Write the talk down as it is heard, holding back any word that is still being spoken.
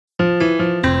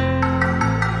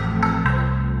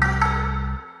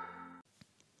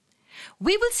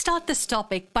We will start this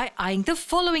topic by eyeing the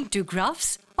following two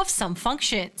graphs of some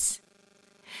functions.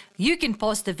 You can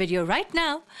pause the video right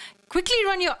now, quickly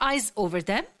run your eyes over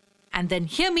them, and then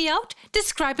hear me out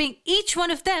describing each one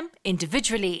of them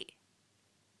individually.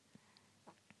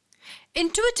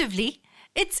 Intuitively,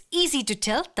 it's easy to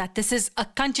tell that this is a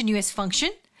continuous function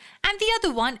and the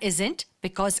other one isn't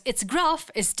because its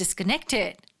graph is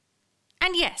disconnected.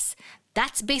 And yes,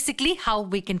 that's basically how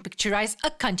we can picturize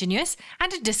a continuous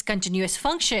and a discontinuous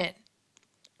function.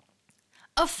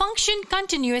 A function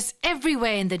continuous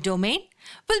everywhere in the domain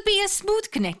will be a smooth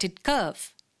connected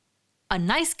curve. A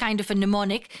nice kind of a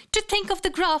mnemonic to think of the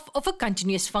graph of a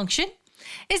continuous function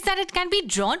is that it can be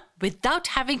drawn without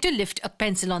having to lift a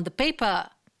pencil on the paper.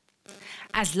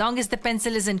 As long as the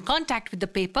pencil is in contact with the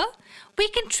paper, we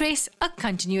can trace a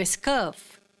continuous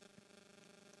curve.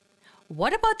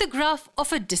 What about the graph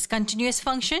of a discontinuous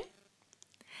function?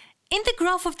 In the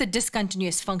graph of the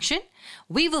discontinuous function,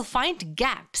 we will find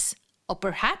gaps, or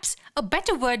perhaps a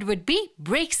better word would be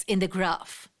breaks in the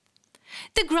graph.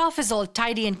 The graph is all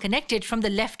tidy and connected from the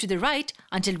left to the right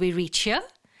until we reach here,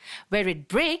 where it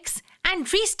breaks and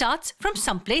restarts from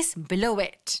someplace below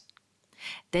it.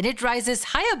 Then it rises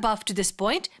high above to this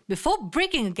point before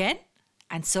breaking again,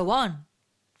 and so on.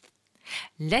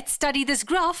 Let's study this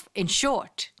graph in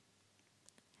short.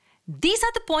 These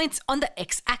are the points on the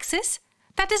x-axis,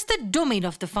 that is the domain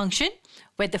of the function,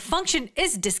 where the function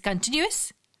is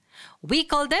discontinuous. We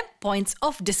call them points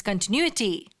of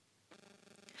discontinuity.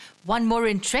 One more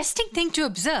interesting thing to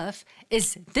observe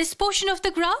is this portion of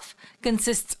the graph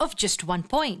consists of just one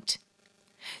point.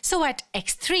 So at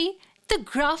x3, the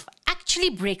graph actually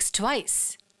breaks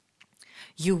twice.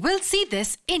 You will see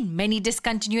this in many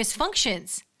discontinuous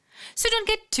functions, so don't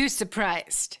get too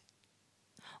surprised.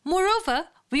 Moreover,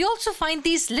 we also find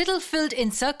these little filled-in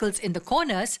circles in the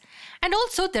corners, and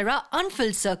also there are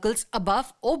unfilled circles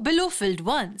above or below filled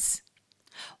ones.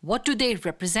 What do they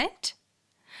represent?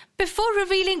 Before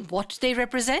revealing what they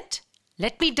represent,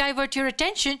 let me divert your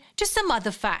attention to some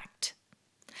other fact.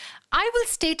 I will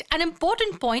state an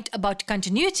important point about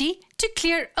continuity to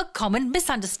clear a common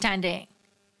misunderstanding.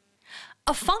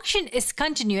 A function is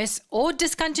continuous or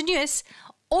discontinuous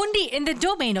only in the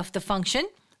domain of the function,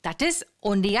 that is,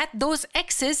 only at those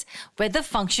x's where the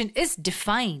function is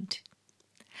defined.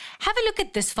 Have a look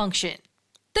at this function.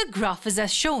 The graph is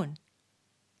as shown.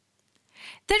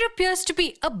 There appears to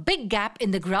be a big gap in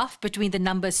the graph between the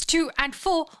numbers 2 and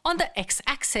 4 on the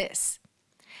x-axis.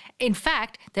 In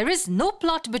fact, there is no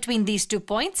plot between these 2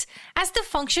 points as the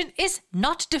function is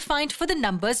not defined for the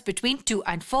numbers between 2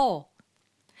 and 4.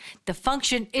 The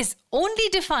function is only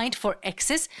defined for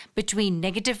x's between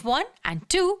 -1 and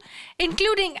 2,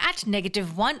 including at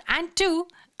 -1 and 2,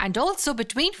 and also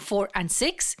between 4 and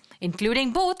 6,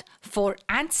 including both 4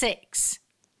 and 6.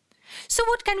 So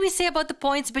what can we say about the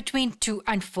points between 2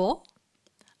 and 4?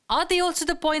 Are they also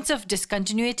the points of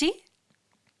discontinuity?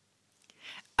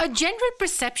 A general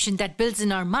perception that builds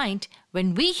in our mind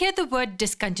when we hear the word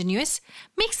discontinuous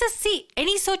makes us see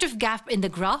any sort of gap in the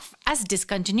graph as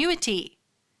discontinuity.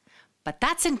 But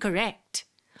that's incorrect.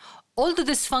 Although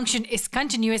this function is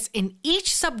continuous in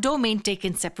each subdomain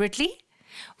taken separately,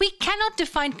 we cannot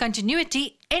define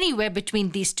continuity anywhere between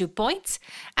these 2 points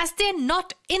as they are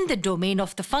not in the domain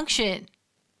of the function.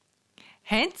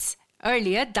 Hence,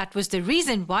 earlier that was the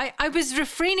reason why I was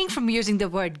refraining from using the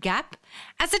word gap,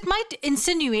 as it might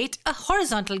insinuate a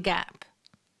horizontal gap.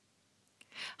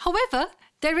 However,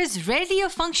 there is rarely a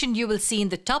function you will see in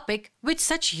the topic with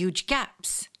such huge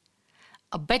gaps.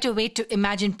 A better way to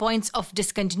imagine points of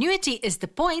discontinuity is the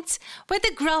points where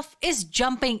the graph is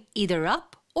jumping either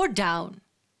up or down.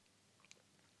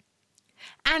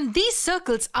 And these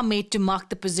circles are made to mark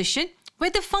the position where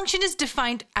the function is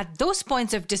defined at those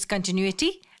points of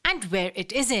discontinuity and where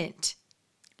it isn't.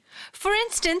 For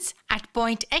instance, at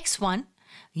point x1,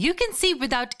 you can see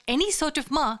without any sort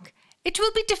of mark, it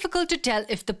will be difficult to tell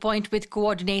if the point with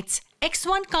coordinates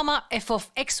x1, f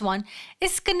of x1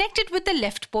 is connected with the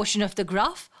left portion of the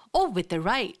graph or with the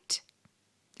right.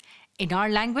 In our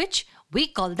language, we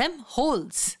call them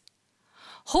holes.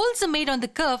 Holes are made on the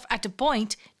curve at a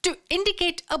point to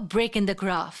indicate a break in the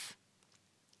graph.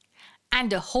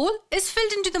 And a hole is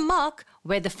filled into the mark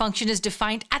where the function is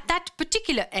defined at that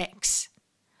particular x.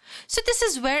 So this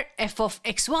is where f of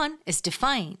x1 is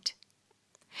defined.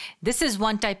 This is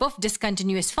one type of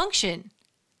discontinuous function.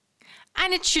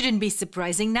 And it shouldn't be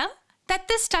surprising now that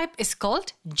this type is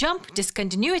called jump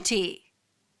discontinuity.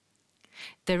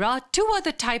 There are 2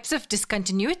 other types of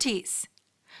discontinuities: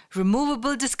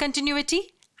 removable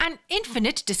discontinuity and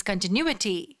infinite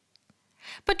discontinuity.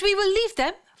 But we will leave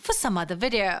them for some other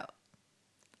video.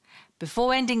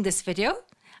 Before ending this video,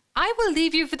 I will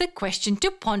leave you with a question to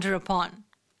ponder upon.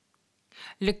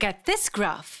 Look at this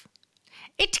graph.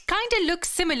 It kinda looks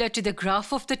similar to the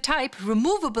graph of the type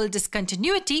removable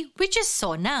discontinuity we just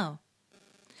saw now.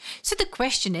 So the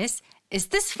question is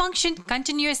this function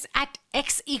continuous at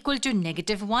x equal to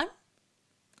 -1?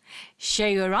 Share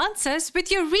your answers with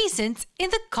your reasons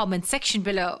in the comment section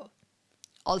below.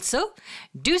 Also,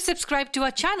 do subscribe to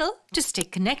our channel to stay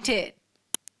connected.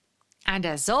 And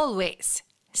as always,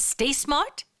 stay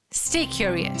smart, stay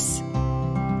curious.